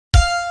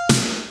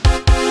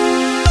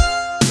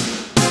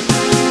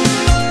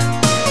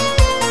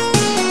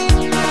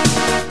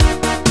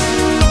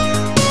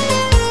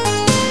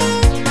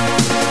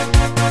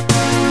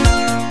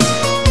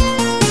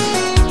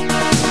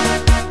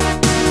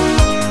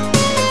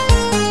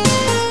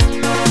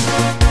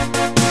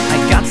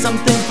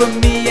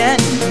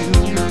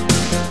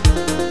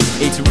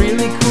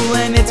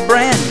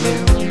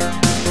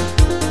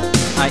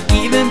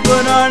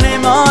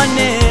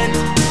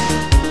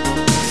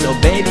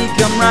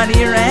right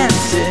here and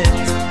sit.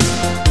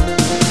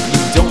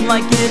 You don't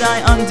like it, I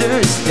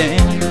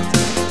understand.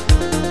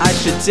 I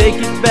should take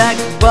it back,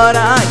 but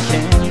I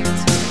can't.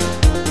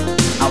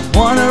 I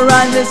wanna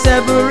ride this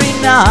every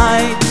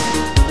night,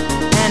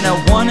 and I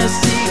wanna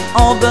see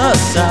all the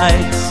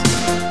sights.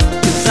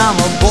 'Cause I'm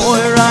a boy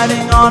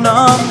riding on a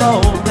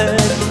moped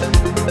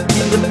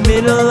in the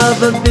middle of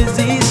a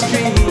busy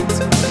street.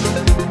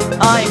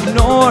 I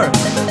ignore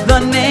the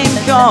name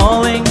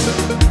calling,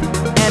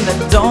 and I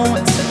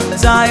don't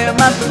tire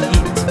my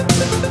feet.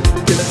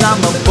 'Cause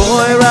I'm a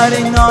boy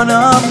riding on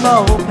a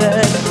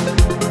moped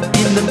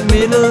in the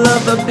middle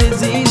of a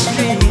busy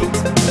street.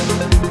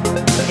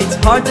 It's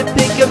hard to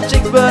pick up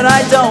chicks, but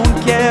I don't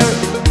care.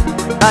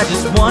 I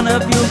just wanna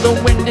feel the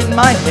wind in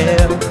my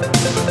hair.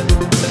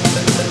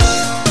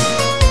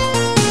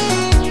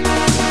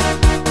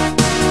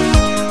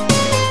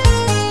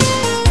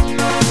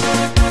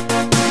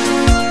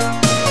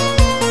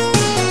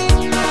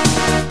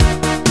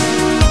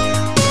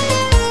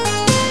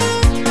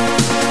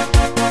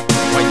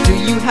 Why do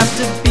you have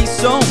to be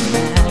so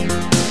mad?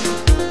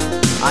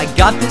 I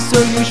got this, so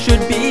you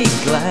should be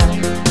glad.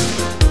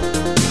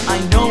 I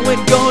know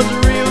it goes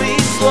really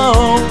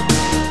slow,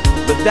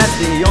 but that's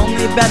the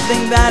only bad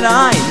thing that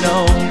I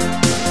know.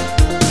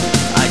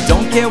 I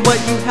don't care what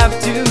you have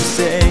to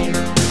say,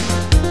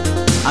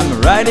 I'm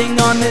riding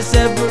on this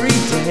every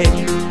day.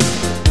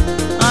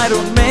 I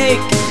don't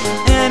make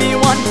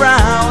anyone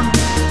frown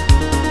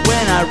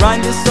when I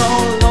ride this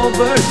all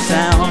over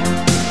town.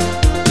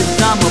 'Cause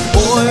I'm a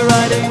boy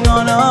riding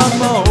on a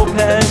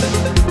moped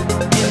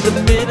in the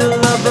middle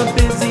of a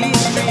busy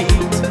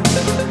street.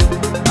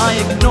 I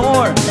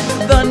ignore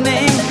the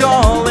name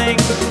calling,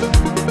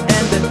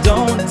 and I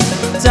don't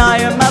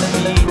tire my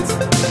feet.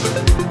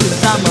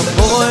 'Cause I'm a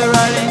boy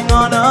riding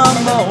on a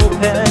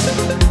moped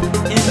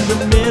in the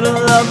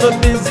middle of a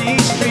busy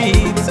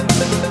street.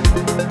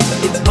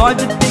 It's hard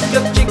to pick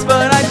up chicks,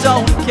 but I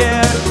don't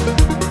care.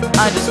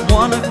 I just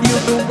wanna feel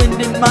the wind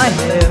in my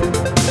hair.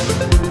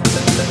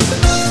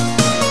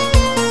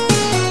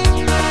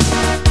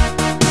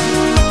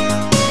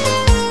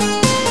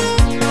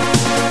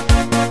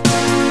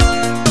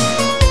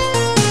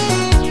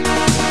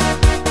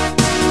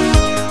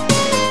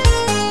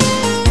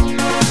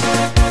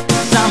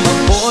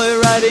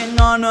 Riding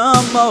on a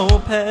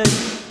moped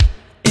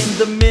in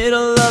the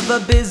middle of a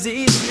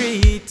busy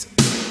street.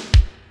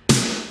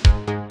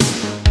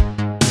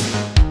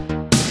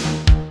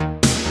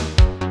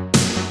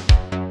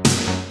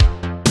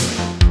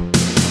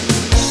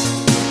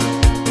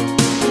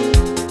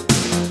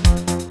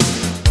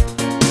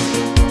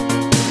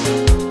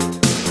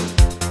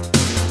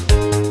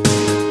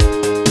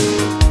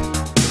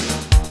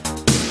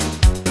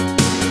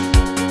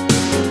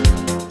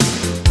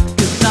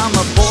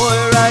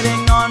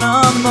 Riding on a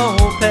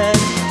moped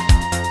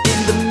in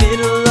the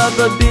middle of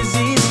a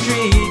busy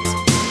street.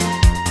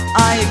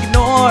 I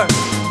ignore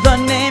the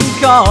name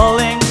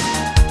calling,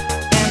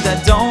 and I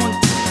don't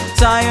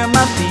tire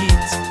my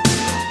feet.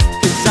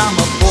 'Cause I'm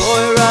a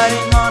boy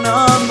riding on a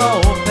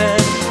moped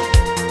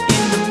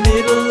in the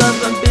middle of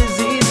a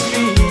busy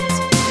street.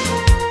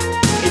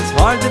 It's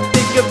hard to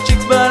pick up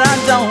chicks, but I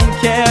don't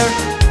care.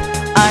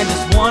 I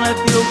just wanna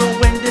feel the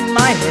wind in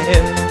my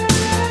hair.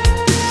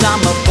 'Cause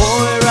I'm a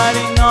boy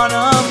riding on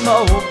a